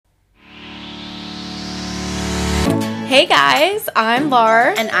Hey guys, I'm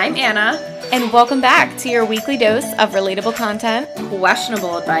Lar. And I'm Anna. And welcome back to your weekly dose of relatable content,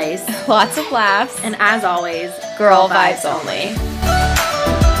 questionable advice, lots of laughs, and as always, girl vibes only.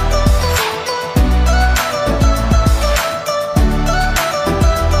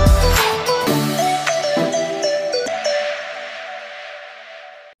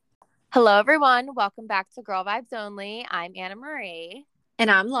 Hello everyone, welcome back to Girl Vibes Only. I'm Anna Marie. And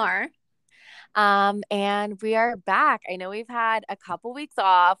I'm Lar. And we are back. I know we've had a couple weeks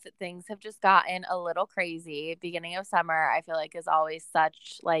off. Things have just gotten a little crazy. Beginning of summer, I feel like is always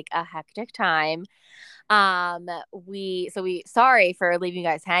such like a hectic time. We sorry for leaving you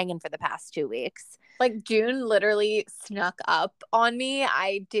guys hanging for the past 2 weeks. Like June literally snuck up on me.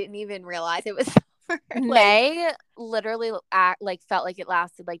 I didn't even realize it was May literally felt like it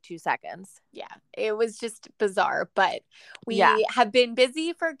lasted like 2 seconds. Yeah, it was just bizarre, but we have been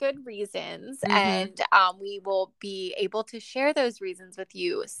busy for good reasons, and we will be able to share those reasons with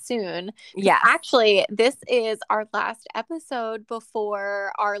you soon. Yeah, actually, this is our last episode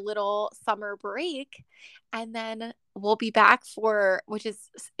before our little summer break, and then we'll be back for, which is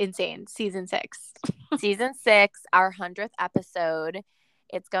insane, season 6. Season 6, our 100th episode.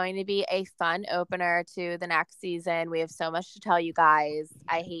 It's going to be a fun opener to the next season. We have so much to tell you guys.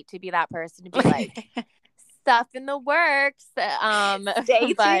 I hate to be that person to be like, stuff in the works.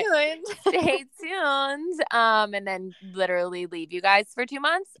 Stay tuned. Stay tuned. And then literally leave you guys for 2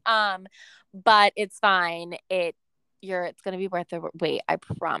 months. But it's fine. It's going to be worth the wait, I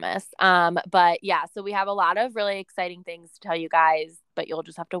promise. But yeah, so we have a lot of really exciting things to tell you guys, but you'll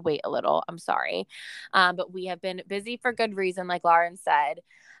just have to wait a little. I'm sorry. But we have been busy for good reason, like Lauren said.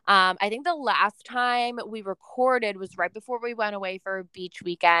 I think the last time we recorded was right before we went away for a beach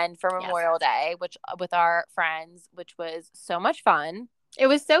weekend for Memorial Day, which with our friends, which was so much fun. It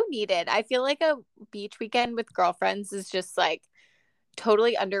was so needed. I feel like a beach weekend with girlfriends is just like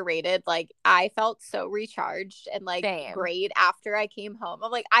totally underrated. Like I felt so recharged and like great after I came home.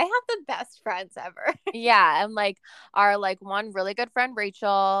 I'm like, I have the best friends ever. Yeah, and like our like one really good friend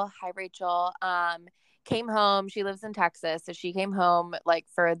Rachel, hi Rachel, came home. She lives in Texas, so she came home like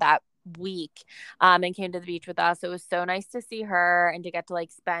for that week and came to the beach with us. It was so nice to see her and to get to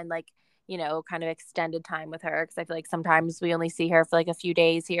like spend like, you know, kind of extended time with her, because I feel like sometimes we only see her for like a few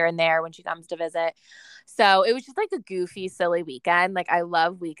days here and there when she comes to visit. So it was just like a goofy, silly weekend. Like I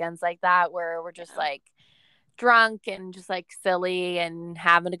love weekends like that where we're just like drunk and just like silly and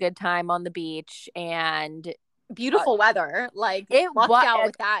having a good time on the beach, and beautiful weather. Like it lucked out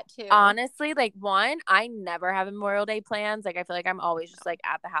with that too. Honestly, like one, I never have Memorial Day plans. Like I feel like I'm always just like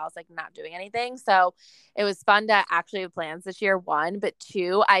at the house, like not doing anything. So it was fun to actually have plans this year, one. But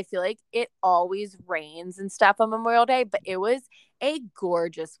two, I feel like it always rains and stuff on Memorial Day, but it was a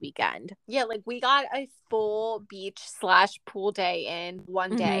gorgeous weekend. Yeah, like we got a full beach/pool day in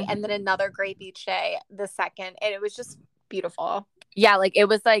one day, and then another great beach day the second, and it was just beautiful. Yeah, like it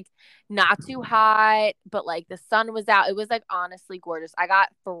was like not too hot, but like the sun was out. It was like honestly gorgeous. I got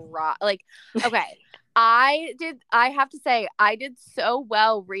like, okay. I have to say, I did so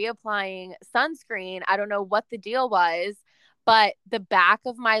well reapplying sunscreen. I don't know what the deal was, but the back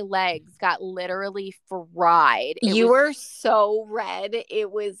of my legs got literally fried. You were so red.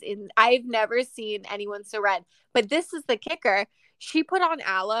 I've never seen anyone so red. But this is the kicker. She put on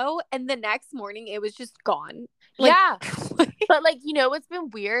aloe, and the next morning it was just gone. Like, yeah. But like, you know, what's been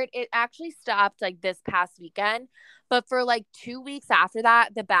weird? It actually stopped like this past weekend. But for like 2 weeks after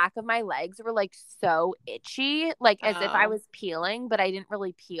that, the back of my legs were like so itchy, like as if I was peeling, but I didn't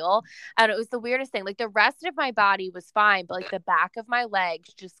really peel. And it was the weirdest thing. Like the rest of my body was fine, but like the back of my legs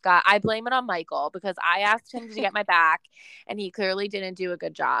I blame it on Michael, because I asked him to get my back and he clearly didn't do a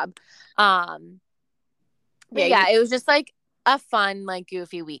good job. But yeah, it was just like a fun, like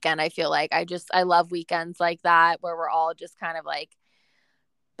goofy weekend. I feel like I love weekends like that where we're all just kind of like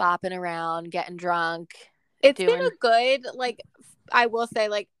bopping around, getting drunk. It's been a good, like, I will say,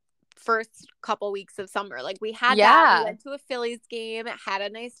 like, first couple weeks of summer. Like, we had that. We went to a Phillies game, had a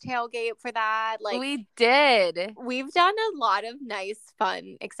nice tailgate for that. Like, we did. We've done a lot of nice,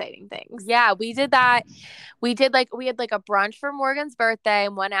 fun, exciting things. Yeah, we did that. We had like a brunch for Morgan's birthday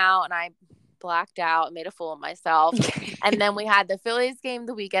and went out, and I blacked out and made a fool of myself. And then we had the Phillies game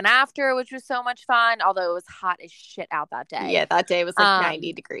the weekend after, which was so much fun, although it was hot as shit out that day. Yeah, that day was like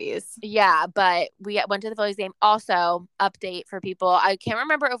 90 degrees. Yeah, but we went to the Phillies game. Also, update for people, I can't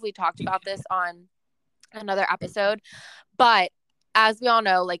remember if we talked about this on another episode, but as we all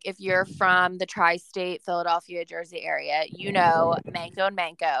know, like if you're from the tri-state, Philadelphia, Jersey area, you know Manco and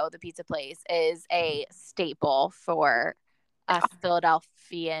Manco, the pizza place, is a staple for us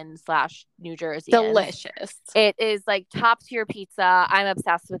Philadelphian / New Jersey. Delicious. It is like top tier pizza. I'm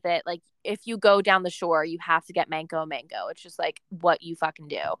obsessed with it. Like if you go down the shore, you have to get mango. It's just like what you fucking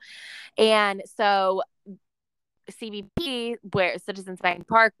do. And so CBP, where Citizens Bank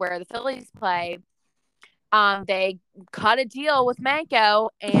Park, where the Phillies play, they cut a deal with Manco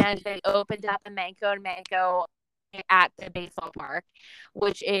and they opened up a Manco and Manco at the baseball park,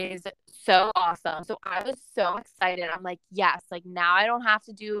 which is so awesome. So I was so excited. I'm like, yes, like now I don't have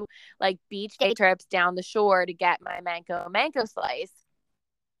to do like beach day trips down the shore to get my mango slice.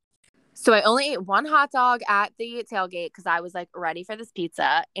 So I only ate one hot dog at the tailgate because I was like ready for this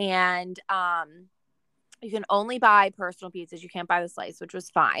pizza. And you can only buy personal pizzas. You can't buy the slice, which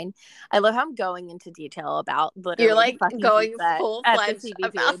was fine. I love how I'm going into detail about literally you're like going full fledged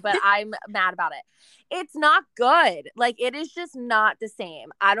about but I'm mad about it. It's not good. Like it is just not the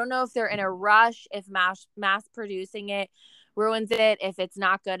same. I don't know if they're in a rush, if mass producing it ruins it, if it's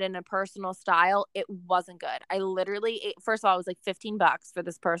not good in a personal style. It wasn't good. I literally ate, first of all, it was like $15 for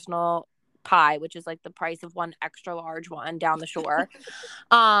this personal pie, which is like the price of one extra large one down the shore.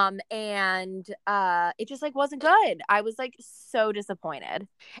 It just like wasn't good. I was like so disappointed.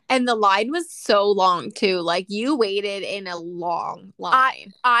 And the line was so long too. Like you waited in a long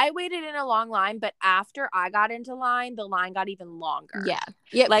line. I waited in a long line, but after I got into line, the line got even longer.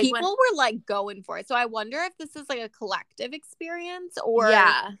 Yeah, like people were like going for it. So I wonder if this is like a collective experience or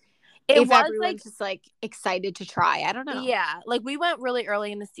if everyone's like just like excited to try. I don't know. Yeah, like we went really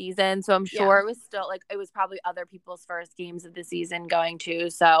early in the season, so I'm sure it was still like it was probably other people's first games of the season going to.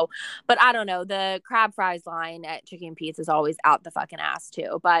 So, but I don't know. The crab fries line at Chicken Pete's is always out the fucking ass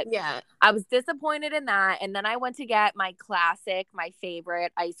too. But I was disappointed in that. And then I went to get my classic, my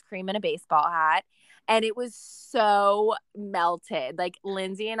favorite ice cream in a baseball hat. And it was so melted. Like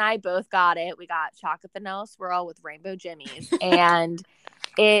Lindsay and I both got it. We got chocolate vanilla swirl with rainbow jimmies. And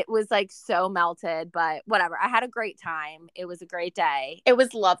it was like so melted, but whatever. I had a great time. It was a great day. It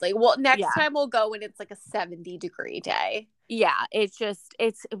was lovely. Well, next time we'll go when it's like a 70-degree day. Yeah, it's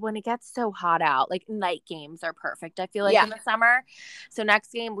when it gets so hot out, like night games are perfect. I feel like in the summer. So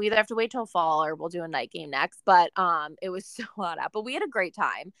next game, we either have to wait till fall or we'll do a night game next. But it was so hot out, but we had a great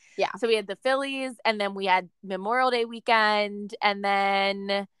time. Yeah. So we had the Phillies, and then we had Memorial Day weekend, and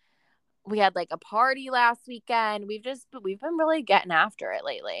then we had like a party last weekend. We've been really getting after it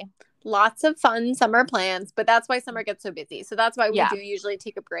lately. Lots of fun summer plans, but that's why summer gets so busy. So that's why we do usually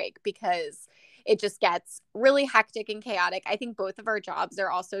take a break, because it just gets really hectic and chaotic. I think both of our jobs are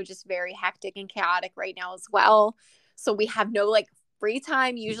also just very hectic and chaotic right now as well. So we have no like free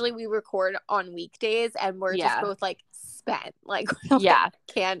time. Usually we record on weekdays and we're just both like spent. Like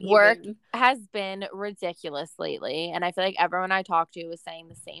can't work has been ridiculous lately, and I feel like everyone I talk to is saying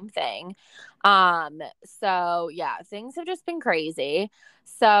the same thing. So yeah, things have just been crazy.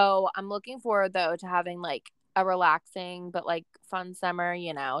 So I'm looking forward though to having like a relaxing but like fun summer,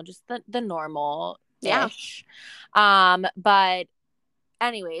 you know, just the normal ish. But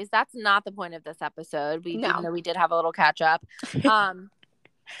anyways, that's not the point of this episode. Even though we did have a little catch up.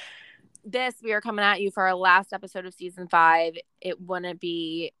 We are coming at you for our last episode of season 5. It wouldn't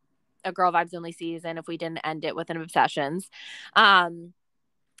be a Girl Vibes Only season if we didn't end it with an Obsessions.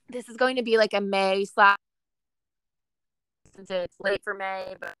 This is going to be like a May / since it's late for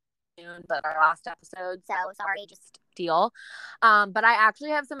May, but our last episode. So sorry, just deal. But I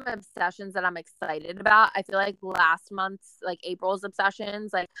actually have some obsessions that I'm excited about. I feel like last month's, like April's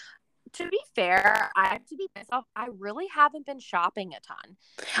obsessions, like, to be fair, I have to be myself. I really haven't been shopping a ton.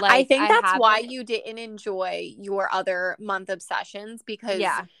 Like, I think that's why you didn't enjoy your other month obsessions, because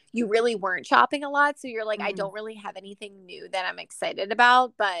you really weren't shopping a lot. So you're like, I don't really have anything new that I'm excited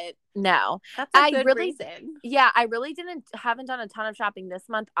about. But no, that's a good reason. Yeah, I really haven't done a ton of shopping this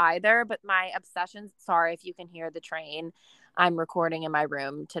month either. But my obsessions, sorry if you can hear the train. I'm recording in my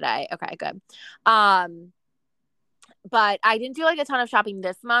room today. Okay, good. But I didn't do like a ton of shopping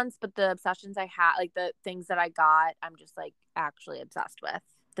this month, but the obsessions I had, like the things that I got, I'm just like actually obsessed with.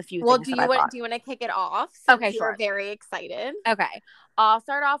 The few things do you want to kick it off? Okay, sure. You're very excited. Okay. I'll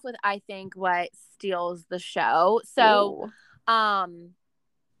start off with, I think, what steals the show. So, I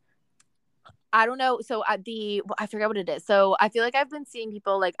don't know. So I forget what it is. So I feel like I've been seeing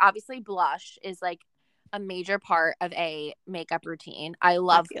people, like, obviously blush is like a major part of a makeup routine. I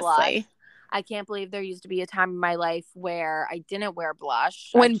love blush. I can't believe there used to be a time in my life where I didn't wear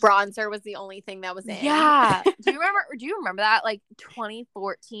blush. When bronzer was the only thing that was in. Yeah. Do you remember that? Like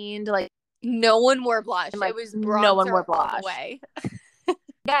 2014 to like no one wore blush. Like, it was bronzer no one wore blush. All the way.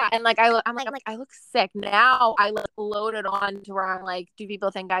 Yeah, and like I'm like I look sick now. I look loaded on to where I'm like, do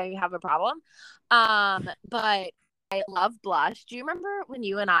people think I have a problem? But I love blush. Do you remember when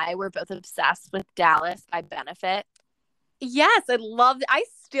you and I were both obsessed with Dallas by Benefit? Yes, I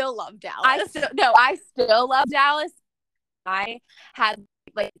still love Dallas. I still love Dallas. I had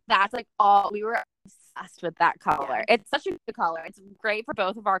like that's like all we were obsessed with that color. Yeah. It's such a good color. It's great for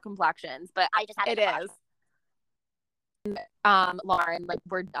both of our complexions, but I just had it is. Lauren, like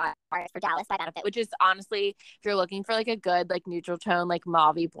we're for Dallas by Benefit, which is honestly, if you're looking for like a good like neutral tone like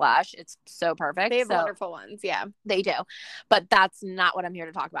mauve blush, it's so perfect. They have wonderful ones. Yeah, they do, but that's not what I'm here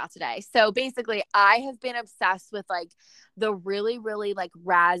to talk about today. So basically, I have been obsessed with like the really really like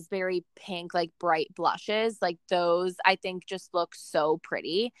raspberry pink like bright blushes. Like those I think just look so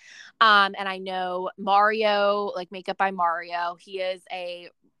pretty. And I know Mario, like Makeup by Mario, he is a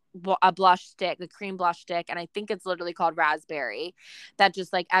blush stick, the cream blush stick, and I think it's literally called raspberry, that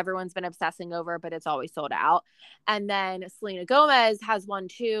just like everyone's been obsessing over, but it's always sold out. And then Selena Gomez has one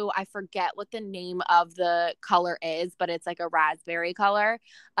too. I forget what the name of the color is, but it's like a raspberry color.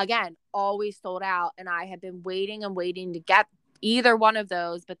 Again, always sold out, and I have been waiting and waiting to get either one of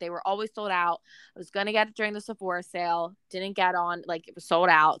those, but they were always sold out. I was gonna get it during the Sephora sale, didn't get on, like it was sold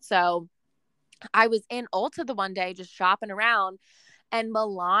out. So I was in Ulta the one day just shopping around, and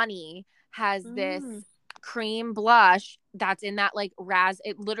Milani has this cream blush that's in that like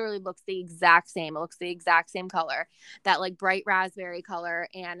it literally looks the exact same. It looks the exact same color, that like bright raspberry color,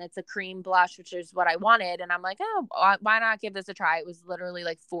 and it's a cream blush, which is what I wanted. And I'm like, oh, why not give this a try? It was literally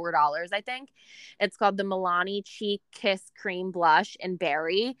like $4, I think. It's called the Milani Cheek Kiss Cream Blush in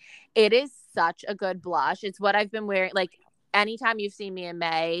Berry. It is such a good blush. It's what I've been wearing. Like anytime you've seen me in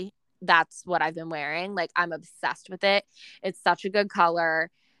May, that's what I've been wearing. Like I'm obsessed with it. It's such a good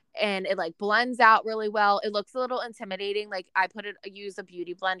color, and it like blends out really well. It looks a little intimidating. Like I use a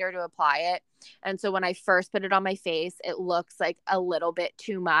beauty blender to apply it. And so when I first put it on my face, it looks like a little bit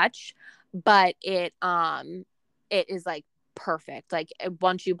too much, but it is like perfect. Like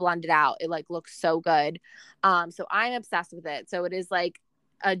once you blend it out, it like looks so good. So I'm obsessed with it. So it is like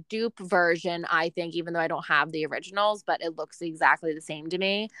a dupe version, I think, even though I don't have the originals, but it looks exactly the same to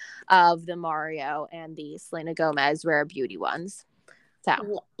me, of the Mario and the Selena Gomez Rare Beauty ones.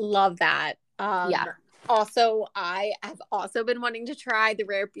 So love that. Yeah. Also, I have also been wanting to try the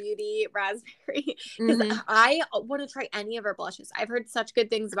Rare Beauty Raspberry because I want to try any of her blushes. I've heard such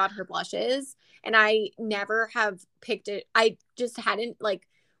good things about her blushes, and I never have picked it. I just hadn't like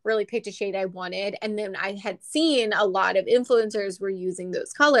really picked a shade I wanted. And then I had seen a lot of influencers were using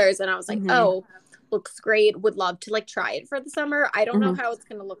those colors, and I was like, oh, looks great. Would love to like try it for the summer. I don't know how it's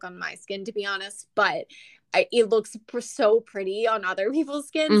going to look on my skin, to be honest, but it looks so pretty on other people's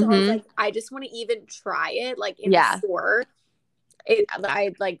skin. So I was like, I just want to even try it like in the store.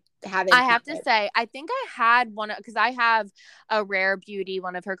 I like haven't. I have to say, I think I had one because I have a Rare Beauty,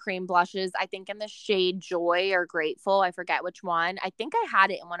 one of her cream blushes, I think in the shade Joy or Grateful. I forget which one. I think I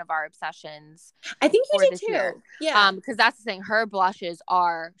had it in one of our obsessions. I think you did too. Year. Yeah. Because that's the thing. Her blushes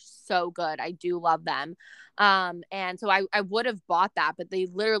are so good. I do love them. And so I would have bought that, but they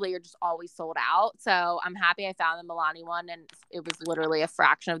literally are just always sold out. So I'm happy I found the Milani one, and it was literally a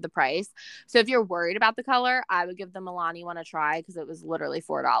fraction of the price. So if you're worried about the color, I would give the Milani one a try because it was literally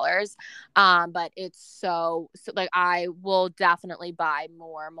 $4. But it's so like I will definitely buy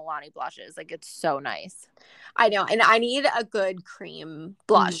more Milani blushes. Like it's so nice. I know, and I need a good cream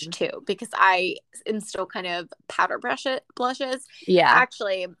blush too, because I am still kind of powder blushes. Yeah,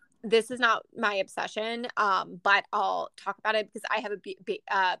 actually. This is not my obsession, but I'll talk about it because I have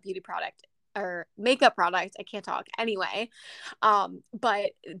a beauty product or makeup product. I can't talk anyway.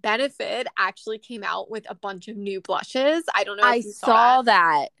 But Benefit actually came out with a bunch of new blushes. I don't know if you saw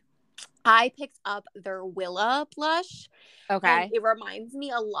that. I picked up their Willa blush. Okay. And it reminds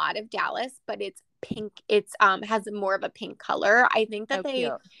me a lot of Dallas, but it's pink. It's has more of a pink color. I think that they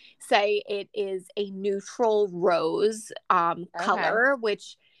say it is a neutral rose color,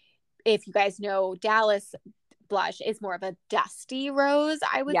 which, if you guys know, Dallas blush is more of a dusty rose,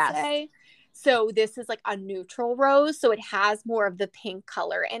 I would say. So this is like a neutral rose. So it has more of the pink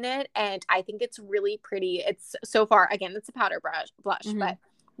color in it. And I think it's really pretty. It's so far, again, it's a powder blush, but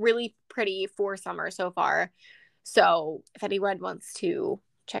really pretty for summer so far. So if anyone wants to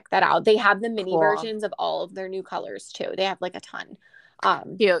check that out, they have the mini versions of all of their new colors too. They have like a ton.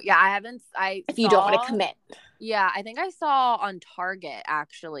 Cute. Yeah, if you don't want to commit. Yeah, I think I saw on Target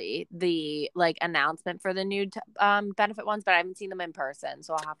actually the like announcement for the new benefit ones, but I haven't seen them in person,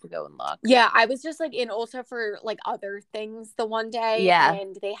 so I'll have to go and look. Yeah, I was just like in Ulta for like other things the one day,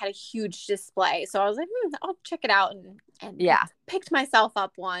 and they had a huge display, so I was like, I'll check it out, and picked myself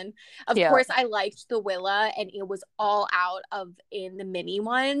up one. Of course, I liked the Willa, and it was all out of in the mini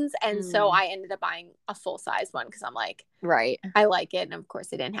ones, and so I ended up buying a full size one because I'm like, I like it, and of course,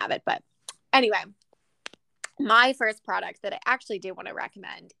 I didn't have it, but anyway. My first product that I actually did want to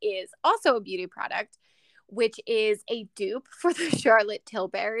recommend is also a beauty product, which is a dupe for the Charlotte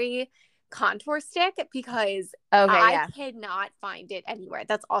Tilbury contour stick, because I cannot find it anywhere.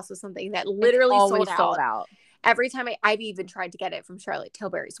 That's also something that literally sold out. Every time I've even tried to get it from Charlotte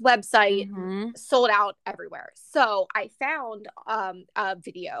Tilbury's website, sold out everywhere. So I found a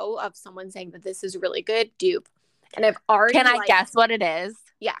video of someone saying that this is a really good dupe. And I've already Can I guess what it is?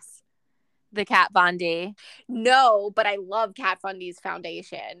 Yes. The Kat Von D. No, but I love Kat Von D's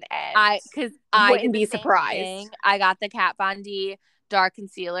foundation, and I wouldn't be surprised. I got the Kat Von D dark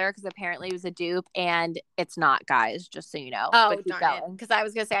concealer because apparently it was a dupe, and it's not, guys. Just so you know. Oh, darn it! Because I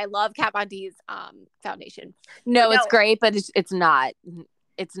was gonna say I love Kat Von D's foundation. No, it's great, but it's not.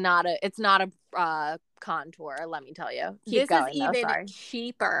 It's not a contour. Let me tell you. This is even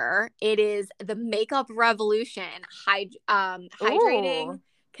cheaper. It is the Makeup Revolution hydrating.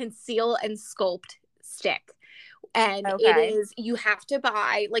 Conceal and sculpt stick, and it is, you have to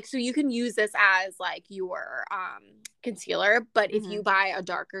buy like, so you can use this as like your concealer, but if you buy a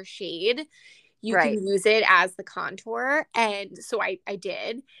darker shade, you can use it as the contour. And so I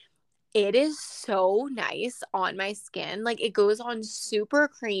did. It is so nice on my skin. Like, it goes on super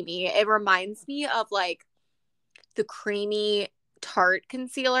creamy. It reminds me of like the creamy Tarte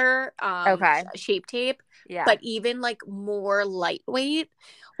concealer Shape Tape, but even like more lightweight,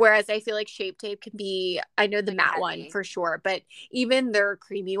 whereas I feel like Shape Tape can be, I know the matte one for sure, but even their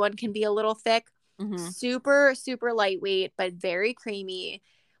creamy one can be a little thick. Super lightweight, but very creamy,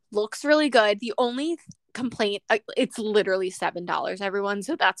 looks really good. The only complaint, it's literally $7, everyone,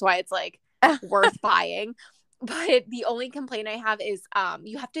 so that's why it's like worth buying. But the only complaint I have is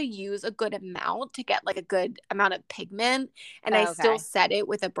you have to use a good amount to get like a good amount of pigment. And I still set it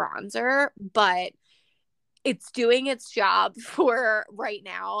with a bronzer, but it's doing its job for right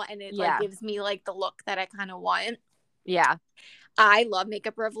now. And it like gives me like the look that I kind of want. Yeah. I love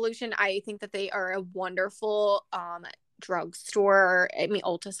Makeup Revolution. I think that they are a wonderful drugstore. I mean,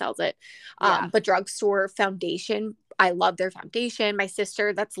 Ulta sells it. But drugstore foundation. I love their foundation. My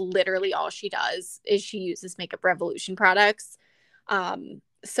sister, that's literally all she does, is she uses Makeup Revolution products.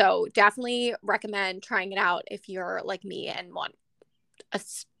 So definitely recommend trying it out if you're like me and want a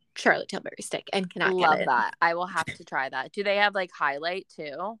Charlotte Tilbury stick and cannot get it. Love that. I will have to try that. Do they have like highlight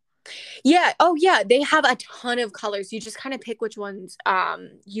too? Yeah. Oh yeah. They have a ton of colors. You just kind of pick which ones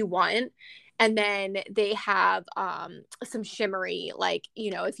you want. And then they have some shimmery, like,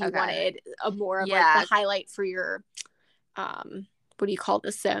 you know, if you wanted a more of like the highlight for your what do you call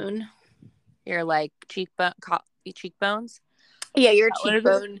the zone? Your like cheekbones? Yeah, your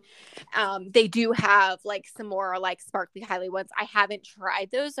cheekbone. They do have like some more like sparkly highlight ones. I haven't tried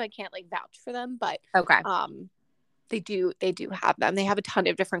those, so I can't like vouch for them, but they do have them. They have a ton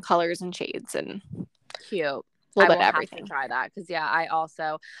of different colors and shades and cute. I will have to try that because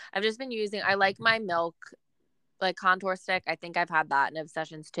I've just been using, I like my Milk like contour stick. I think I've had that in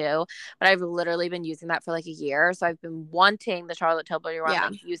Obsessions too, but I've literally been using that for like a year. So I've been wanting the Charlotte Tilbury one,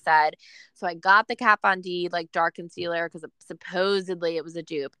 like you said. So I got the Kat Von D like dark concealer because supposedly it was a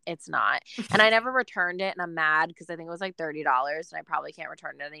dupe. It's not, and I never returned it, and I'm mad because I think it was like $30, and I probably can't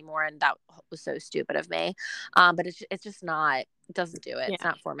return it anymore, and that was so stupid of me. But it's just not. It doesn't do it. It's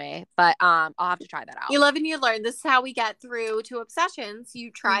not for me. But I'll have to try that out. You live and you learn. This is how we get through to Obsessions.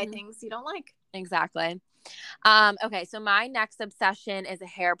 You try things you don't like. Exactly. Okay, so my next obsession is a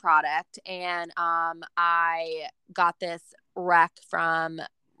hair product, and I got this rec from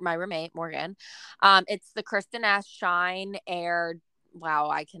my roommate Morgan. It's the Kristen S Shine Air. Wow,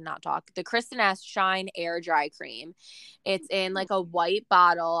 I cannot talk. The Kristen S Shine Air Dry Cream. It's in like a white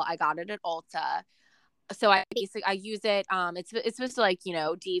bottle. I got it at Ulta. So I use it. It's supposed to like, you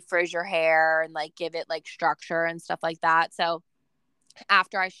know, defrizz your hair and like give it like structure and stuff like that. So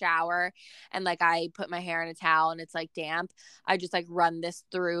after I shower and like I put my hair in a towel and it's like damp, I just like run this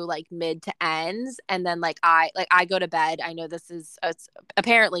through like mid to ends, and then like I go to bed. I know this is it's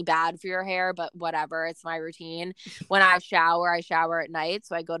apparently bad for your hair, but whatever, it's my routine. When I shower at night,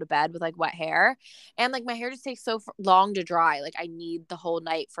 so I go to bed with like wet hair, and like my hair just takes so long to dry. Like I need the whole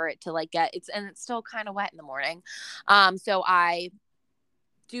night for it to like get it's still kind of wet in the morning. So I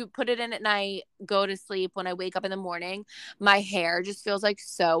put it in at night, go to sleep. When I wake up in the morning, my hair just feels like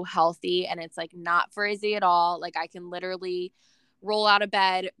so healthy, and it's like not frizzy at all. Like I can literally roll out of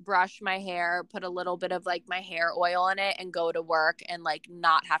bed, brush my hair, put a little bit of like my hair oil in it, and go to work and like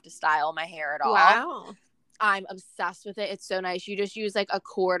not have to style my hair at all. Wow. I'm obsessed with it. It's so nice. You just use like a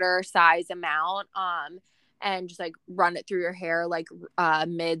quarter size amount and just like run it through your hair like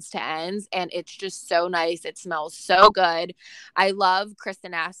mids to ends, and it's just so nice. It smells so good. I love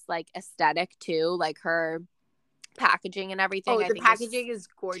Kristen S like aesthetic too, like her packaging and everything. Oh, the packaging is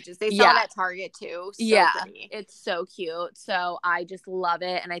gorgeous. They sell it at Target too. So pretty. It's so cute. So I just love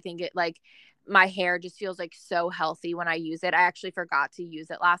it, and I think it like my hair just feels like so healthy when I use it. I actually forgot to use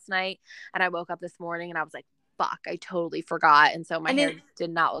it last night, and I woke up this morning and I was like, fuck, I totally forgot. And so my hair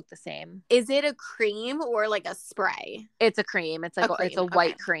did not look the same. Is it a cream or like a spray? It's a cream. It's like it's a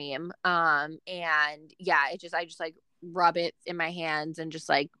white cream. And yeah, I just like rub it in my hands and just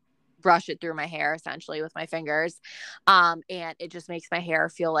like brush it through my hair essentially with my fingers. And it just makes my hair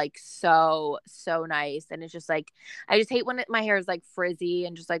feel like so nice. And it's just like, I just hate when my hair is like frizzy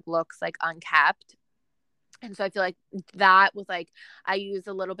and just like looks like unkept. And so I feel like that was like, I use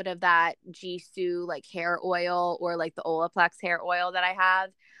a little bit of that Jisoo like hair oil or like the Olaplex hair oil that I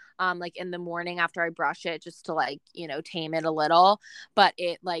have like in the morning after I brush it, just to like, you know, tame it a little. But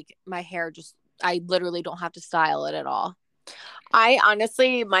it like my hair just, I literally don't have to style it at all. I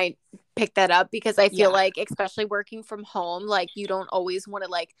honestly might pick that up because I feel like, especially working from home, like you don't always want to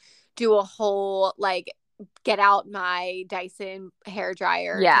like do a whole like get out my Dyson hair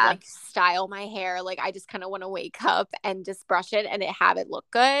dryer to like style my hair. Like I just kind of want to wake up and just brush it and have it look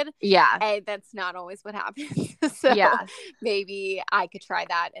good. Yeah. And that's not always what happens. So maybe I could try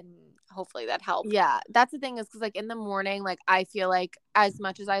that and hopefully that helps. Yeah. That's the thing is because like in the morning, like I feel like as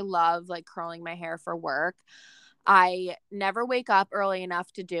much as I love like curling my hair for work, I never wake up early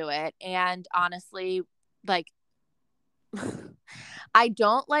enough to do it. And honestly, like I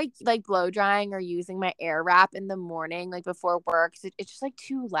don't like blow drying or using my air wrap in the morning, like before work. It's just like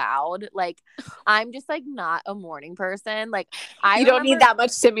too loud. Like I'm just like not a morning person. Like you don't need that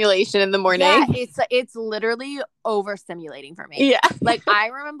much stimulation in the morning. Yeah, it's literally overstimulating for me. Yeah. Like I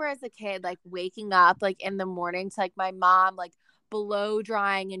remember as a kid, like waking up like in the morning to like my mom like blow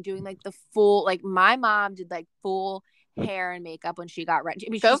drying and doing like the full, like my mom did like full hair and makeup when she got ready. I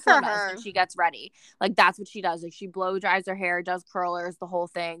mean, Go for her. She gets ready. Like that's what she does. Like she blow dries her hair, does curlers, the whole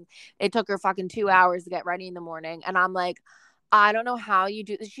thing. It took her fucking 2 hours to get ready in the morning. And I'm like, I don't know how you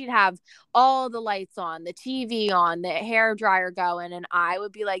do this. She'd have all the lights on, the TV on, the hair dryer going, and I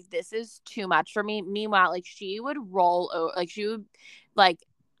would be like, this is too much for me. Meanwhile, like she would roll over, like she would like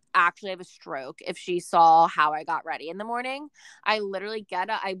actually have a stroke if she saw how I got ready in the morning. I literally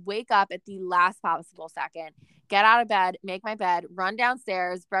I wake up at the last possible second, get out of bed, make my bed, run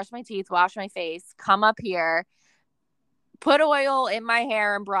downstairs, brush my teeth, wash my face, come up here, put oil in my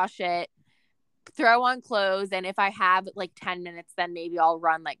hair and brush it, throw on clothes, and if I have like 10 minutes, then maybe I'll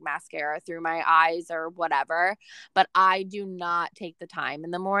run like mascara through my eyes or whatever. But I do not take the time in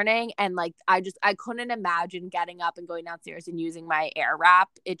the morning, and like I couldn't imagine getting up and going downstairs and using my air wrap.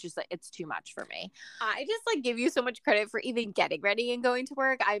 It just like it's too much for me. I just like give you so much credit for even getting ready and going to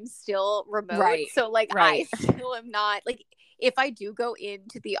work. I'm still remote, so like I still am not like, if I do go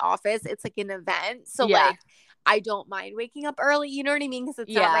into the office, it's like an event, so like I don't mind waking up early, you know what I mean? Because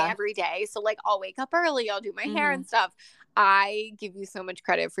it's not my everyday. So like I'll wake up early, I'll do my hair and stuff. I give you so much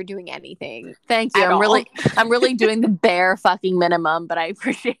credit for doing anything. Thank you. I'm really doing the bare fucking minimum, but I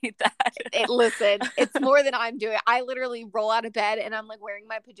appreciate that. Listen, it's more than I'm doing. I literally roll out of bed and I'm like wearing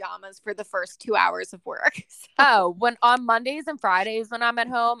my pajamas for the first 2 hours of work. So. When on Mondays and Fridays when I'm at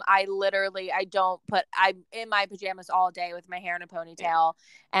home, I'm in my pajamas all day with my hair in a ponytail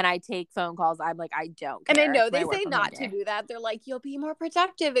and I take phone calls. I'm like, I don't care. And I know they say not to do that. They're like, you'll be more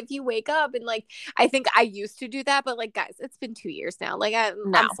productive if you wake up. And like, I think I used to do that, but like, guys, it's been 2 years now. Like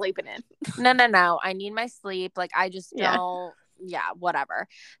I'm sleeping in. No. I need my sleep. Like I just don't. Yeah, whatever.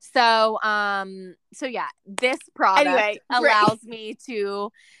 So yeah, this product allows me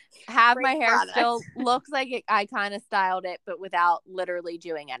to have my hair still looks like I kind of styled it, but without literally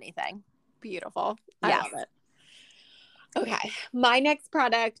doing anything. Beautiful. I love it. Okay, my next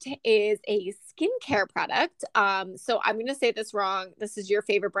product is a skincare product. So I'm gonna say this wrong. This is your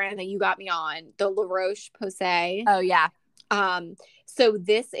favorite brand that you got me on, the La Roche-Posay. Oh yeah. So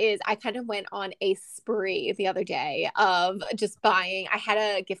this is, I kind of went on a spree the other day of just buying. I had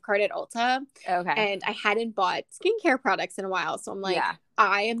a gift card at Ulta. Okay. And I hadn't bought skincare products in a while. So I'm like,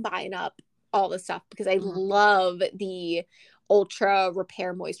 I am buying up all the stuff because I love the Ultra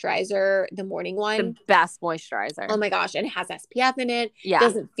Repair Moisturizer, the morning one. The best moisturizer. Oh my gosh. And it has SPF in it. Yeah.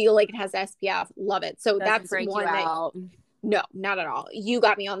 Doesn't feel like it has SPF. Love it. So Doesn't that's one that, no, not at all. You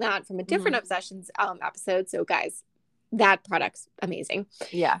got me on that from a different Obsessions episode. So guys, that product's amazing.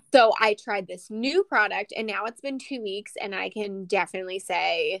 Yeah. So I tried this new product and now it's been 2 weeks and I can definitely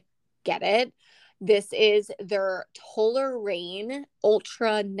say, get it. This is their Toleraine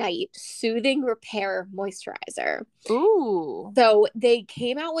Ultra Night Soothing Repair Moisturizer. Ooh. So they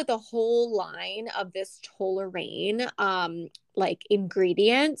came out with a whole line of this Toleraine like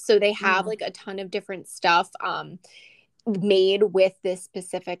ingredients. So they have like a ton of different stuff made with this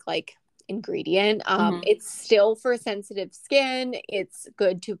specific like ingredient. It's still for sensitive skin. It's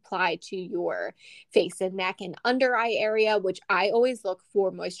good to apply to your face and neck and under eye area, which I always look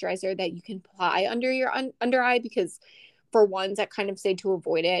for moisturizer that you can apply under your under eye, because for ones that kind of say to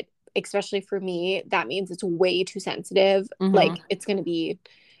avoid it, especially for me, that means it's way too sensitive. Like it's going to be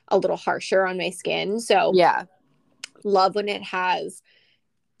a little harsher on my skin. So yeah, love when it has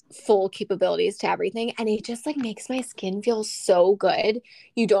full capabilities to everything, and it just like makes my skin feel so good.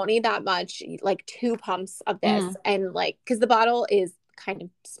 You don't need that much, like 2 pumps of this and like, because the bottle is kind of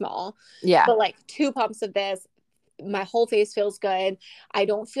small, but like 2 pumps of this, my whole face feels good. I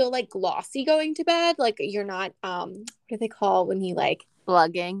don't feel like glossy going to bed. Like you're not what do they call when you like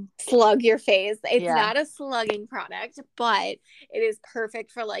slug your face? It's not a slugging product, but it is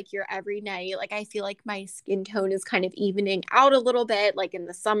perfect for like your every night. Like I feel like my skin tone is kind of evening out a little bit. Like in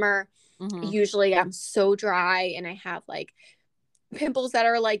the summer, usually I'm so dry and I have like pimples that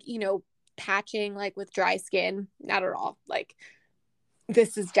are like, you know, patching like with dry skin. Not at all. Like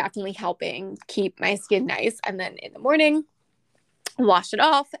this is definitely helping keep my skin nice. And then in the morning, wash it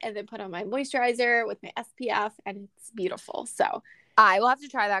off and then put on my moisturizer with my SPF, and it's beautiful. So I will have to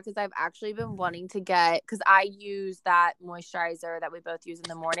try that because I've actually been wanting to get, because I use that moisturizer that we both use in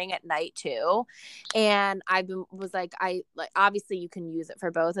the morning at night too. And was like, obviously you can use it for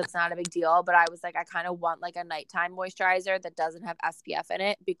both. It's not a big deal, but I was like, I kind of want like a nighttime moisturizer that doesn't have SPF in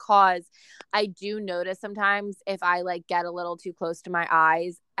it, because I do notice sometimes if I like get a little too close to my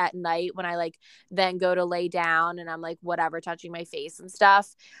eyes at night when I like then go to lay down and I'm like whatever touching my face and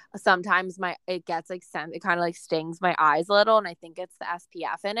stuff, sometimes it gets like it kind of like stings my eyes a little, and I think it's the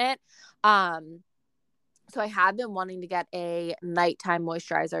SPF in it. So I have been wanting to get a nighttime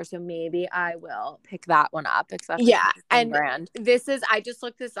moisturizer, so maybe I will pick that one up, especially and brand. This is, I just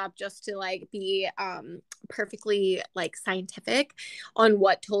looked this up just to like be perfectly like scientific on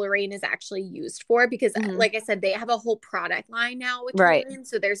what Toleraine is actually used for, because like I said, they have a whole product line now with Toleraine.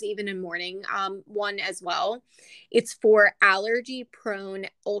 So there's even a morning one as well. It's for allergy prone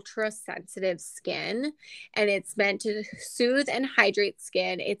ultra sensitive skin, and it's meant to soothe and hydrate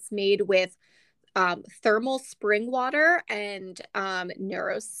skin. It's made with thermal spring water and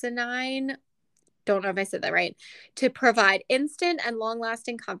neurosinine, don't know if I said that right, to provide instant and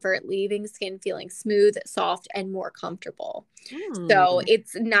long-lasting comfort, leaving skin feeling smooth, soft, and more comfortable. So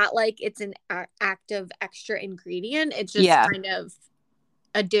it's not like it's an active extra ingredient. It's just kind of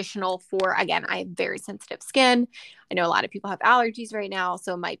additional for, again, I have very sensitive skin. I know a lot of people have allergies right now,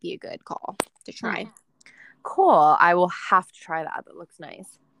 so it might be a good call to try. Cool. I will have to try that. That looks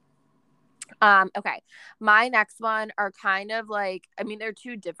nice. Okay. My next one are kind of like, I mean, they're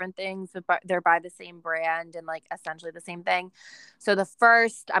 2 different things, but they're by the same brand and like essentially the same thing. So the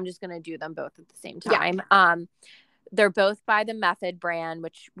first, I'm just going to do them both at the same time. They're both by the Method brand,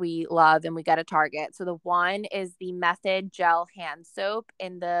 which we love and we get at Target. So the one is the Method Gel Hand Soap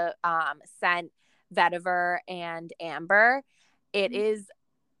in the scent Vetiver and Amber. It is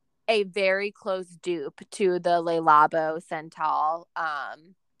a very close dupe to the Le Labo Centol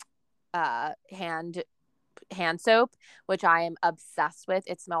hand soap, which I am obsessed with.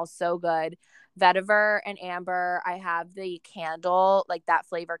 It smells so good. Vetiver and Amber, I have the candle, like that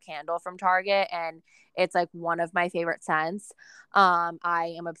flavor candle from Target, and it's like one of my favorite scents.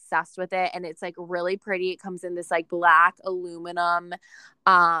 I am obsessed with it, and it's like really pretty. It comes in this like black aluminum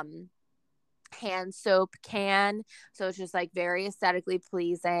hand soap can, so it's just like very aesthetically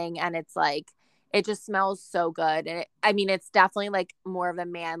pleasing, and it's like it just smells so good. And it's definitely like more of a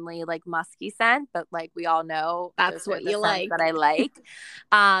manly, like musky scent, but like we all know that's what you like. That I like.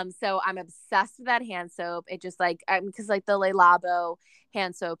 So I'm obsessed with that hand soap. It just like, because like the Le Labo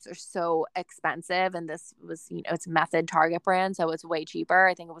hand soaps are so expensive, and this was, you know, it's Method Target brand, so it's way cheaper.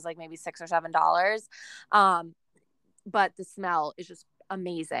 I think it was like maybe $6 or $7. But the smell is just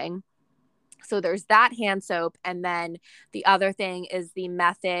amazing. So there's that hand soap, and then the other thing is the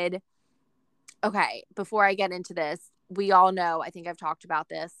Method. Okay, before I get into this, we all know, I think I've talked about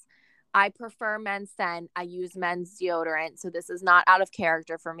this I prefer men's scent. I use men's deodorant. So this is not out of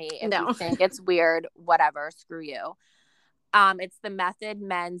character for me. If you think it's weird, whatever, screw you. It's the Method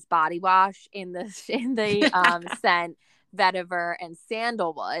men's body wash in the scent vetiver and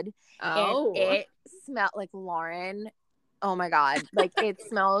sandalwood. Oh. And it smelled like, Lauren, oh my God. Like, it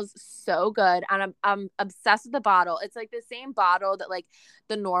smells so good. And I'm obsessed with the bottle. It's like the same bottle that like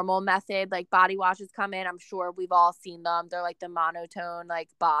the normal Method like body washes come in. I'm sure we've all seen them. They're like the monotone like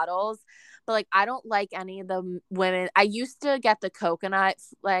bottles. But like, I don't like any of the women. I used to get the coconut,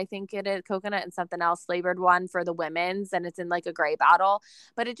 like, I think it is coconut and something else flavored one for the women's, and it's in like a gray bottle.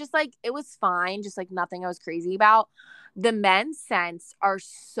 But it just like, it was fine. Just like nothing I was crazy about. The men's scents are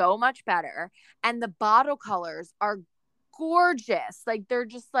so much better. And the bottle colors are gorgeous. Like, they're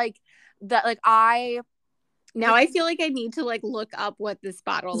just like that. Like, now I feel like I need to like look up what this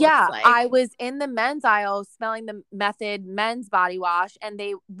bottle looks like. I was in the men's aisle smelling the Method men's body wash, and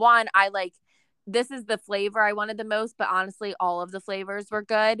this is the flavor I wanted the most, but honestly, all of the flavors were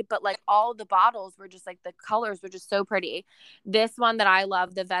good. But like, all the bottles were just like, the colors were just so pretty. This one that I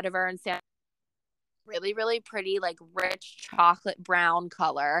love, the vetiver and sand, really, really pretty, like rich chocolate brown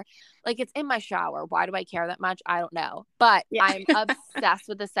color. Like, it's in my shower. Why do I care that much? I don't know. But yeah. I'm obsessed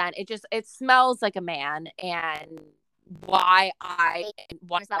with the scent. It smells like a man. And why I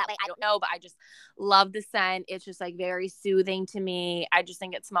want to smell that way, I don't know, but I just love the scent. It's just like very soothing to me. I just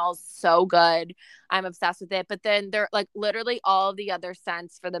think it smells so good. I'm obsessed with it. But then they're like, literally all of the other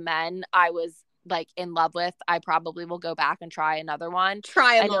scents for the men I was like in love with. I probably will go back and try another one.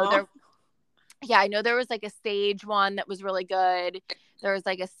 Try them all. I know there was like a sage one that was really good. There was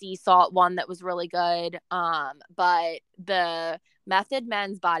like a sea salt one that was really good. But the Method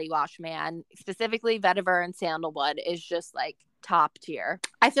men's body wash, man, specifically vetiver and sandalwood, is just like top tier.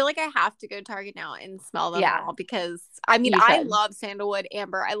 I feel like I have to go to Target now and smell them all, because I mean, I love sandalwood,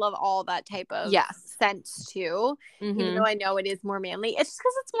 amber. I love all that type of scents too. Even though I know it is more manly, it's just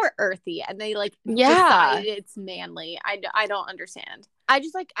because it's more earthy, and they like decided it's manly. I don't understand.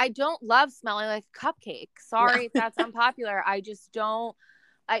 I don't love smelling like a cupcake. Sorry if that's unpopular. I just don't.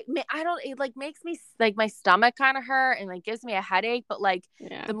 I don't. It like makes me like my stomach kind of hurt and like gives me a headache. But like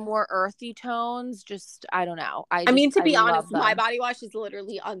the more earthy tones, just I don't know. I mean, to be honest, my body wash is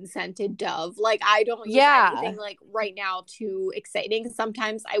literally unscented Dove. Like, I don't use anything like right now too exciting.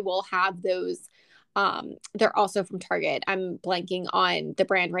 Sometimes I will have those. They're also from Target. I'm blanking on the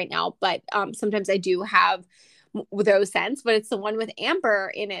brand right now, but sometimes I do have those scents, but it's the one with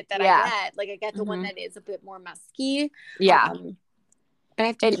amber in it that I get. Like, I get the one that is a bit more musky. And I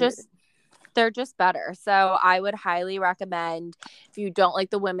have to they're just better. So I would highly recommend, if you don't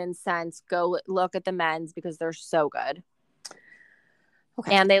like the women's scents, go look at the men's, because they're so good.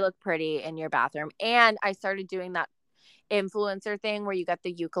 Okay. And they look pretty in your bathroom. And I started doing that influencer thing where you get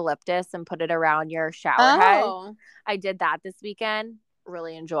the eucalyptus and put it around your shower head. I did that this weekend.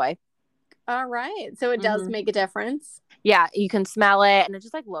 Really enjoy. All right. So it does make a difference. Yeah, you can smell it, and it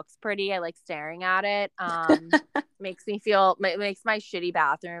just like looks pretty. I like staring at it. Makes my shitty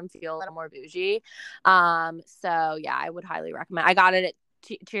bathroom feel a little more bougie. So yeah, I would highly recommend. I got it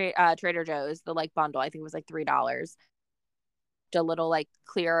at Trader Joe's, the like bundle. I think it was like $3. A little like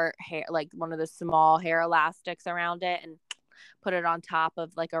clear hair, like one of the small hair elastics around it, and put it on top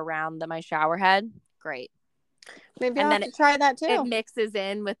of like around my shower head. Great. Maybe I'll have to try that too. It mixes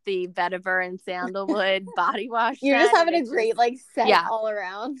in with the vetiver and sandalwood body wash. You're just having a great like scent all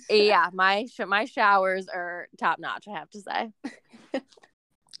around. Yeah, my showers are top notch, I have to say.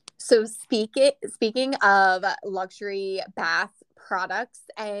 So speaking of luxury bath products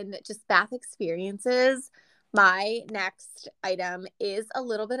and just bath experiences, my next item is a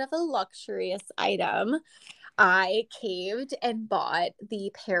little bit of a luxurious item. I caved and bought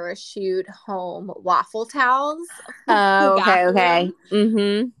the Parachute Home waffle towels. Oh, okay.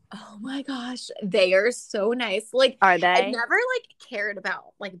 Mm-hmm. Oh my gosh, they are so nice. Like, are they? I've never like cared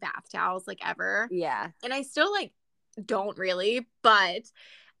about like bath towels like ever. Yeah, and I still like don't really, but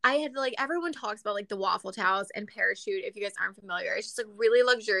I had like, everyone talks about like the waffle towels and Parachute. If you guys aren't familiar, it's just a really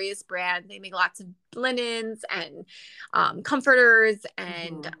luxurious brand. They make lots of linens and comforters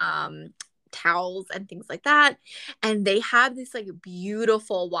and towels and things like that. And they have this like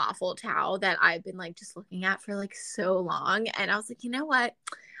beautiful waffle towel that I've been like just looking at for like so long. And I was like, you know what?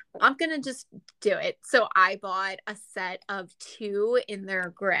 I'm going to just do it. So I bought a set of 2 in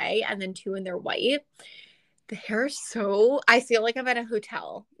their gray and then 2 in their white. I feel like I'm at a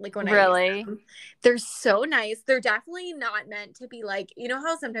hotel. Like when I really, use them. They're so nice. They're definitely not meant to be like, you know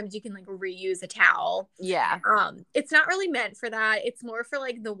how sometimes you can like reuse a towel. yeah, It's not really meant for that. It's more for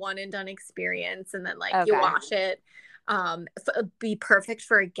like the one and done experience, and then like you okay, wash it. Be perfect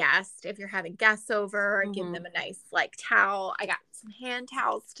for a guest if you're having guests over. Give them a nice like towel. I got some hand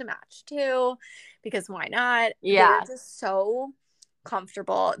towels to match too, because why not? yeah. They're just so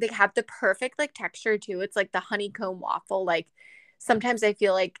comfortable. They have the perfect like texture too. It's like the honeycomb waffle. Like sometimes I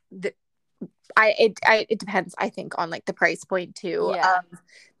feel like it depends, I think, on like the price point too, Yeah. of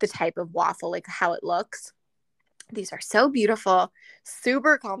the type of waffle, like how it looks. These are so beautiful,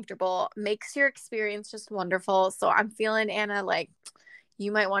 super comfortable, makes your experience just wonderful. So I'm feeling, Anna, like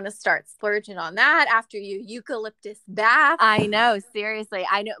you might want to start splurging on that after you eucalyptus bath. I know, seriously.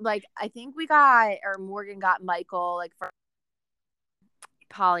 I know, like, I think we got, or Morgan got Michael, like, for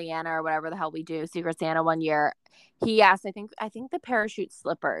Pollyanna or whatever the hell we do, Secret Santa one year. He asked, I think the parachute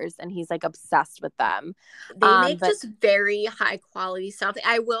slippers, and he's like obsessed with them. They make just very high quality stuff.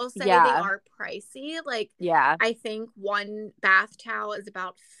 I will say they are pricey. Like, yeah, I think one bath towel is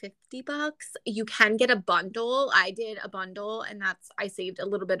about $50. You can get a bundle. I did a bundle, and I saved a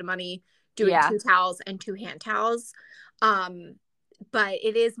little bit of money doing 2 towels and 2 hand towels. But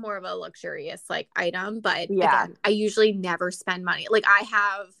it is more of a luxurious like item. But again, I usually never spend money. Like I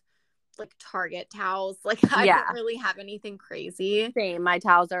have like Target towels. Like I don't really have anything crazy. Same. My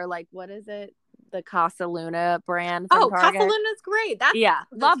towels are like, what is it? The Casa Luna brand from Target. Casa Luna's great. That's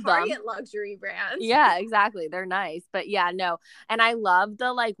love Target them. luxury brand. Yeah, exactly. They're nice. But yeah, no. And I love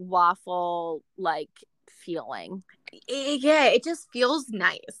the like waffle like feeling. It just feels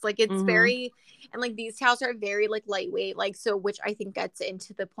nice. Like it's very, and like these towels are very like lightweight, like so, which I think gets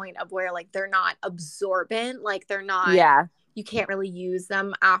into the point of where like they're not absorbent, like they're not, you can't really use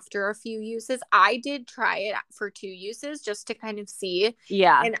them after a few uses. I did try it for 2 uses just to kind of see.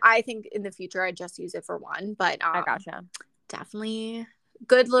 Yeah. And I think in the future I'd just use it for 1, but I gotcha. Definitely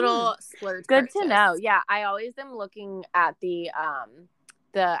good little splurge. Good purchase. To know. Yeah. I always am looking at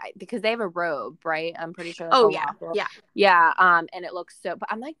because they have a robe, right? I'm pretty sure. Yeah. And it looks so,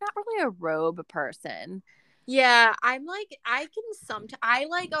 but I'm like not really a robe person. Yeah, I'm like I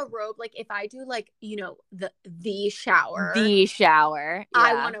like a robe. Like if I do like the shower,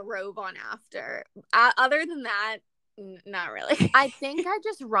 I want a robe on after. Other than that, not really. I think I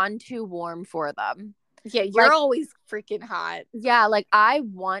just run too warm for them. Yeah, you're like, always freaking hot. Yeah, like I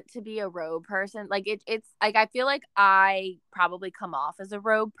want to be a robe person. Like it's like I feel like I probably come off as a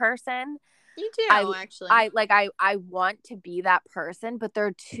robe person. You do, actually. I want to be that person, but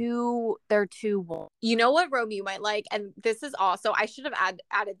they're too warm. You know what robe you might like, and this is also, I should have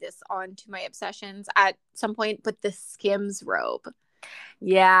added this on to my obsessions at some point, but the Skims robe.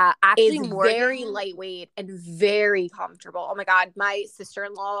 Yeah, actually is very lightweight and very comfortable. Oh my God, my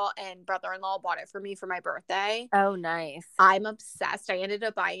sister-in-law and brother-in-law bought it for me for my birthday. Oh, nice. I'm obsessed. I ended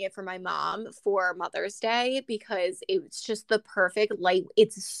up buying it for my mom for Mother's Day because it's just the perfect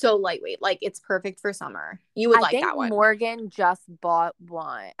it's so lightweight. Like it's perfect for summer. You would like that one. Morgan just bought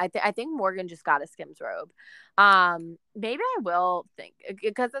one. I think Morgan just got a Skims robe. Maybe I will think,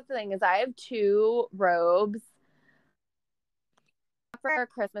 because the thing is I have 2 robes. For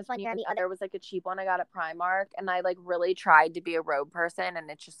Christmas, like the other was like a cheap one I got at Primark, and I like really tried to be a robe person, and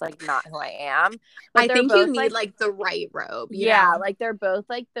it's just like not who I am. But I think you need like the right robe. You know? Like they're both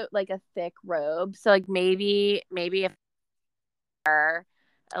like a thick robe. So like maybe if they're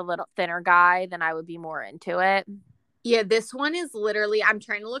a little thinner guy, then I would be more into it. Yeah, this one is literally, I'm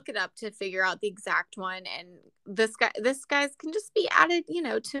trying to look it up to figure out the exact one, and this guy's can just be added,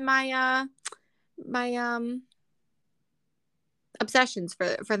 to my obsessions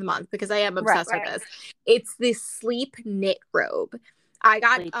for the month, because I am obsessed with this. It's the sleep knit robe. I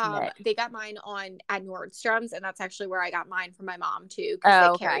got they got mine at Nordstrom's, and that's actually where I got mine from my mom too,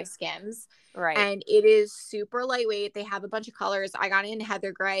 because they carry Skims. Right. And it is super lightweight. They have a bunch of colors. I got it in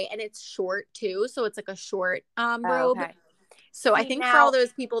heather gray, and it's short too, so it's like a short robe. Okay. So I think for all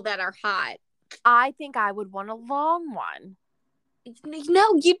those people that are hot, I think I would want a long one.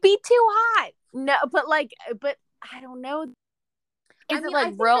 No, you'd be too hot. No, but I don't know. Is it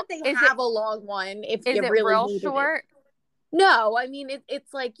like real? They have a long one if you really real short? No, I mean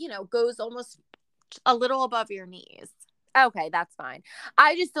it's like goes almost a little above your knees. Okay, that's fine.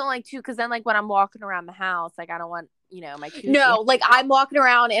 I just don't like to, because then like when I'm walking around the house, like I don't want my coochie. No, like I'm walking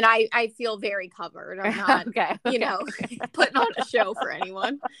around and I feel very covered. I'm not putting on a show for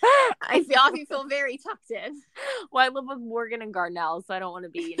anyone. I feel very tucked in. Well, I live with Morgan and Garnell, so I don't want to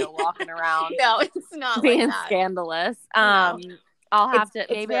be walking around. No, it's not being like that. Scandalous. No. I'll have to,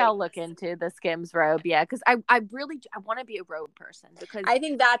 maybe I'll look into the Skims robe. Yeah. Cause I want to be a robe person because I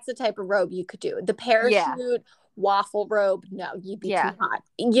think that's the type of robe you could do. The parachute waffle robe. No, you'd be too hot.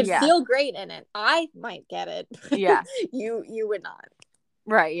 You'd feel great in it. I might get it. Yeah. You would not.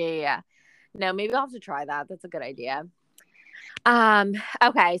 Right. Yeah. No, maybe I'll have to try that. That's a good idea.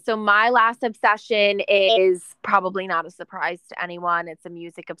 Okay. So my last obsession is probably not a surprise to anyone. It's a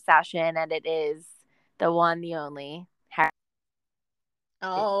music obsession, and it is the one, the only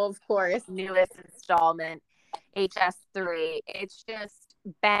Oh, of course. Newest installment, HS3. It's just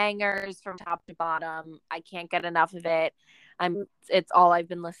bangers from top to bottom. I can't get enough of it. It's all I've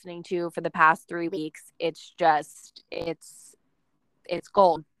been listening to for the past 3 weeks. It's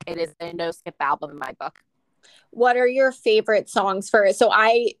gold. It is a no skip album in my book. What are your favorite songs for it? So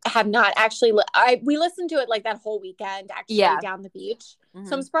I have not actually we listened to it like that whole weekend actually down the beach. Mm-hmm.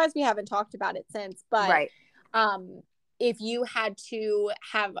 So I'm surprised we haven't talked about it since. But if you had to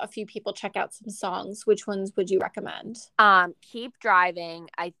have a few people check out some songs, which ones would you recommend? Keep Driving,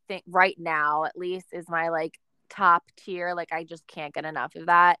 I think right now at least, is my like top tier. Like I just can't get enough of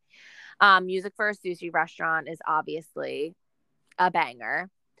that. Music for a Sushi Restaurant is obviously a banger.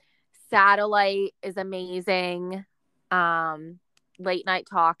 Satellite is amazing. Late Night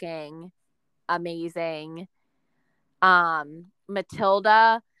Talking, amazing.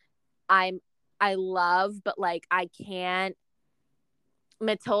 Matilda, I love, but like I can't.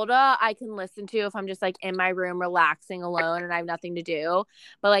 Matilda I can listen to if I'm just like in my room relaxing alone and I have nothing to do.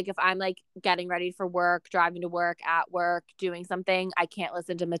 But like if I'm like getting ready for work, driving to work, at work, doing something, I can't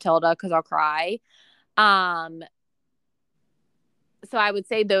listen to Matilda because I'll cry. So I would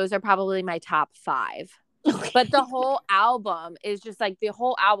say those are probably my top 5. Okay. But the whole album is just like, the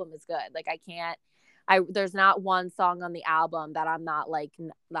whole album is good. Like there's not one song on the album that I'm not like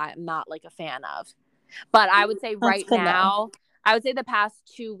a fan of. But I would say right now, I would say the past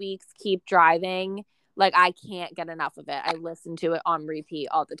 2 weeks, Keep Driving. Like I can't get enough of it. I listen to it on repeat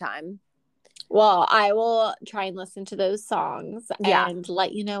all the time. Well, I will try and listen to those songs and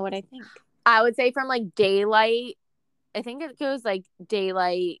let you know what I think. I would say from like Daylight, I think it goes like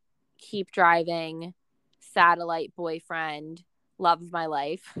Daylight, Keep Driving, Satellite, Boyfriend, Love of My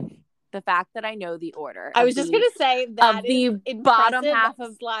Life. The fact that I know the order. I was just going to say that is the bottom half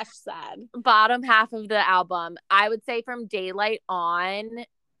of /sad. Bottom half of the album. I would say from Daylight on,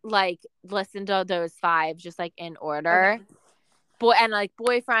 like listen to those 5 just like in order. Okay. And like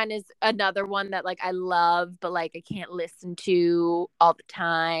Boyfriend is another one that like I love, but like I can't listen to all the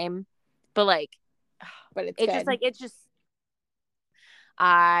time. But like, but it's just like,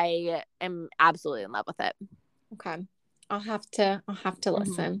 I am absolutely in love with it. Okay. I'll have to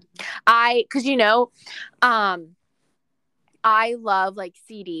listen. Because I love like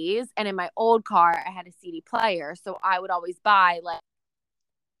CDs, and in my old car I had a CD player, so I would always buy like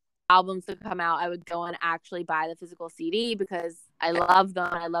albums that come out. I would go and actually buy the physical CD because I love them.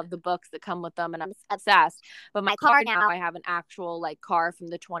 I love the books that come with them, and I'm obsessed. But my car now, I have an actual like car from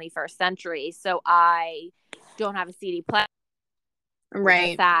the 21st century, so I don't have a CD player.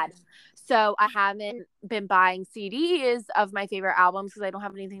 Right. Sad. So I haven't been buying CDs of my favorite albums because I don't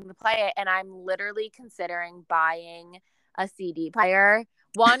have anything to play it. And I'm literally considering buying a CD player.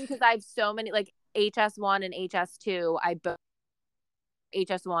 One, because I have so many, like HS1 and HS2.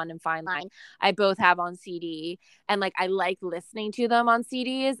 HS1 and Fine Line, I both have on CD. And like I like listening to them on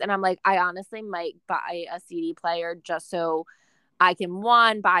CDs. And I'm like, I honestly might buy a CD player just so I can,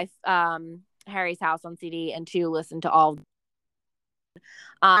 1, buy Harry's House on CD, and 2, listen to all.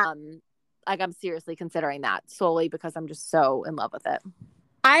 Like I'm seriously considering that solely because I'm just so in love with it.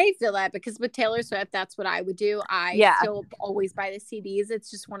 I feel that because with Taylor Swift, that's what I would do. I still always buy the CDs. It's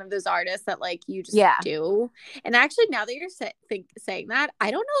just one of those artists that like you just do. And actually, now that you're saying that,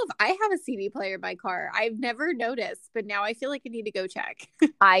 I don't know if I have a CD player in my car. I've never noticed, but now I feel like I need to go check.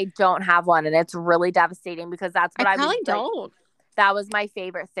 I don't have one, and it's really devastating because that's what I probably don't. Like, that was my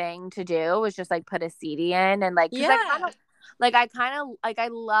favorite thing to do, was just like put a CD in, and like I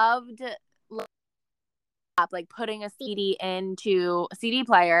loved like putting a CD into a CD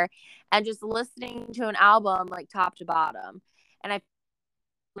player and just listening to an album like top to bottom. And I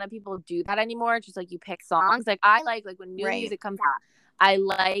let people do that anymore. Just like you pick songs. Like I like when new music comes out, I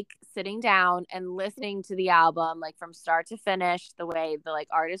like sitting down and listening to the album like from start to finish, the way the like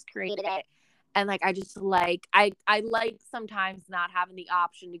artist created it. And like I just like I like sometimes not having the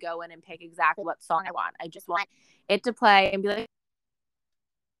option to go in and pick exactly what song I want. I just want it to play and be like,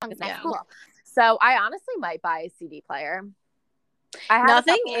 that's cool. So I honestly might buy a CD player.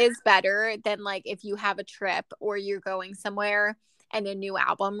 Nothing is better than like if you have a trip or you're going somewhere and a new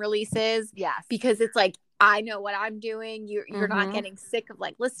album releases. Yes. Because it's like I know what I'm doing. You're not getting sick of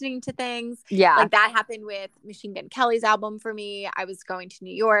like listening to things. Yeah. Like that happened with Machine Gun Kelly's album for me. I was going to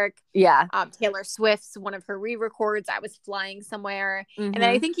New York. Yeah. Taylor Swift's one of her re-records. I was flying somewhere. And then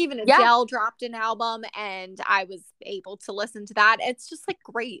I think even Adele dropped an album and I was able to listen to that. It's just like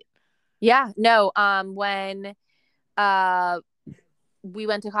great. Yeah. No, when we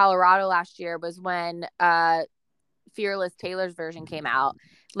went to Colorado last year was when Fearless Taylor's version came out,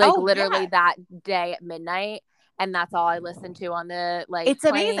 like literally that day at midnight, and that's all I listened to on the it's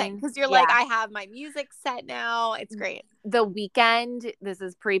plane. Amazing because you're like, I have my music set now. It's great. The Weeknd, this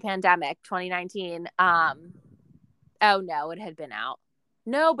is pre-pandemic 2019. Oh no, it had been out.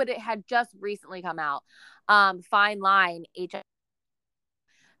 No, but it had just recently come out. Fine Line,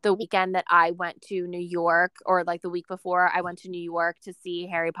 the weekend that I went to New York, or like the week before, I went to New York to see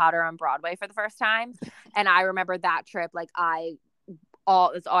Harry Potter on Broadway for the first time. And I remember that trip, like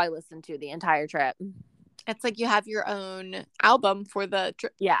that's all I listened to the entire trip. It's like you have your own album for the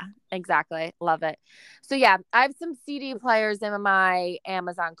trip. Yeah, exactly. Love it. So yeah, I have some CD players in my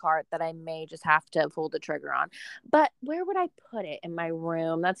Amazon cart that I may just have to pull the trigger on. But where would I put it in my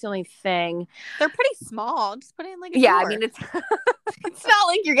room? That's the only thing. They're pretty small. Just put it in like a drawer. I mean, it's it's not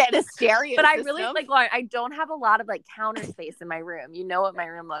like you're getting a stereo. But I really like, Lauren, I don't have a lot of like counter space in my room. You know what my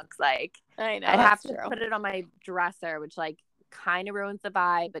room looks like. I know. I'd have to put it on my dresser, which like kind of ruins the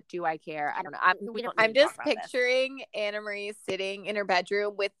vibe, but do I care? I don't know. I'm just picturing Anna Marie sitting in her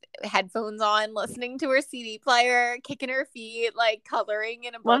bedroom with headphones on, listening to her CD player, kicking her feet, like coloring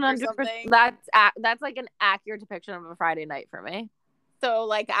in a book or something. That's like an accurate depiction of a Friday night for me. So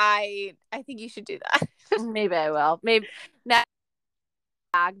like I think you should do that. Maybe I will. Maybe next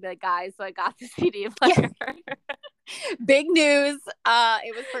the guys. So I got the CD player. Big news.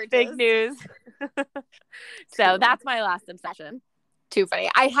 It was purchased. Big news. So that's my last obsession. Too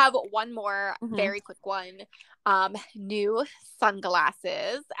funny. I have one more very quick one. New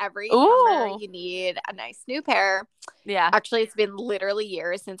sunglasses. Every summer you need a nice new pair. Yeah. Actually, it's been literally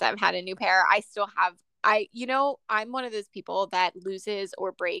years since I've had a new pair. I still have I'm one of those people that loses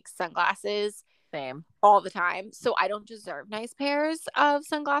or breaks sunglasses all the time. So I don't deserve nice pairs of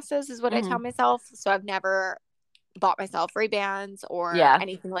sunglasses is what I tell myself. So I've never bought myself Ray-Bans or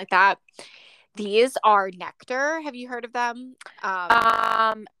anything like that. These are Nectar. Have you heard of them?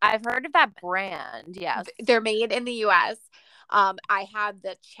 I've heard of that brand. Yes. They're made in the US. I have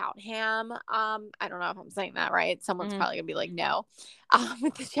the Cheltenham. I don't know if I'm saying that right. Someone's probably gonna be like, no.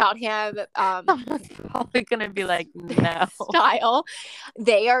 With the Cheltenham, someone's probably gonna be like, no style.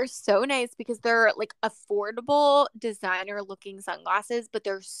 They are so nice because they're like affordable designer looking sunglasses, but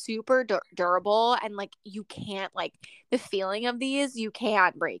they're super durable and like you can't like the feeling of these. You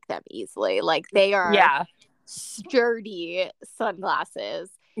can't break them easily. Like they are sturdy sunglasses.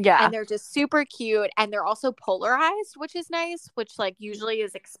 Yeah. And they're just super cute. And they're also polarized, which is nice, which like usually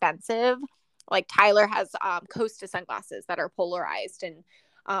is expensive. Like Tyler has Costa sunglasses that are polarized and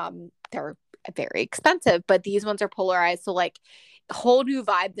they're very expensive, but these ones are polarized. So like a whole new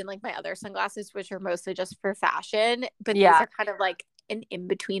vibe than like my other sunglasses, which are mostly just for fashion. But these are kind of like an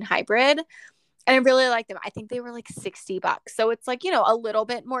in-between hybrid. And I really like them. I think they were like $60. So it's like, a little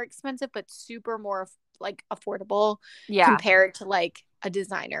bit more expensive, but super more like affordable compared to like a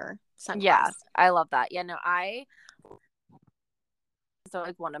designer sunglass. Yeah, I love that. Yeah, no, so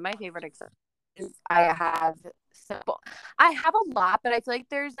like one of my favorite accessories I have a lot, but I feel like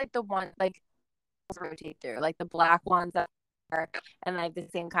there's like the one like rotate through like the black ones that are, and I have the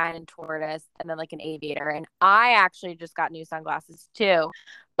same kind in tortoise and then like an aviator. And I actually just got new sunglasses too,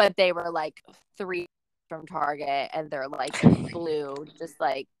 but they were like $3 from Target and they're like blue, just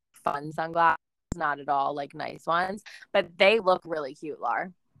like fun sunglasses. Not at all like nice ones, but they look really cute,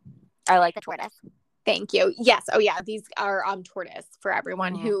 Lar. I like the tortoise. Thank you. Yes. Oh yeah, these are tortoise for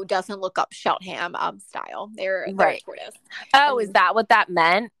everyone who doesn't look up Cheltenham style. They're tortoise. Oh, is that what that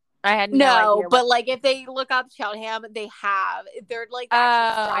meant? I had no idea. But like if they look up Cheltenham, they're like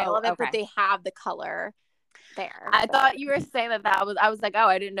that style of it, but they have the color there. I thought you were saying that was. I was like, oh,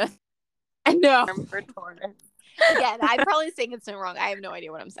 I didn't know. I know for tortoise. Again, I'm probably saying it so wrong. I have no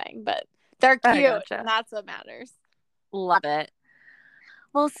idea what I'm saying, but they're cute. And that's what matters. Love it.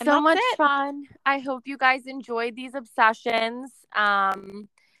 Well, so much fun. I hope you guys enjoyed these obsessions. Are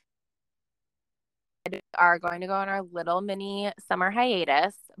going to go on our little mini summer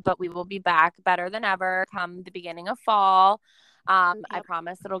hiatus, but we will be back better than ever come the beginning of fall. I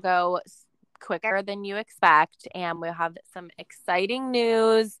promise it'll go quicker than you expect, and we'll have some exciting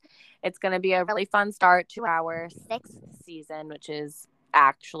news. It's going to be a really fun start to our 6th season, which is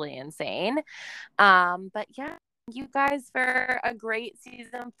actually insane. But yeah, you guys for a great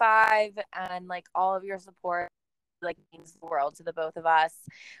season 5 and like all of your support. Like means the world to the both of us.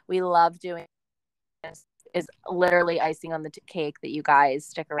 We love doing this. Is literally icing on the cake that you guys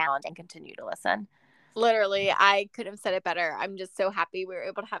stick around and continue to listen. Literally, I couldn't have said it better. I'm just so happy we were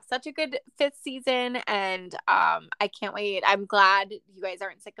able to have such a good 5th season, and I can't wait. I'm glad you guys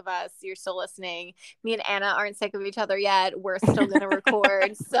aren't sick of us. You're still listening. Me and Anna aren't sick of each other yet. We're still gonna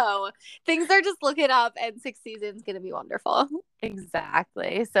record. So things are just looking up, and 6th season's gonna be wonderful.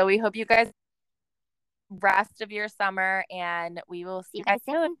 Exactly. So we hope you guys rest of your summer, and we will see you guys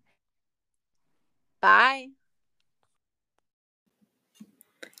soon. Bye.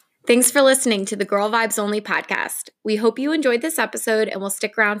 Thanks for listening to the Girl Vibes Only podcast. We hope you enjoyed this episode and will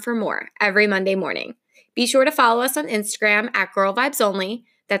stick around for more every Monday morning. Be sure to follow us on Instagram at Girl Vibes Only.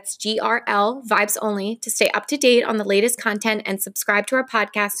 That's GRL Vibes Only to stay up to date on the latest content and subscribe to our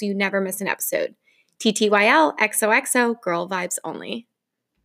podcast so you never miss an episode. TTYL XOXO Girl Vibes Only.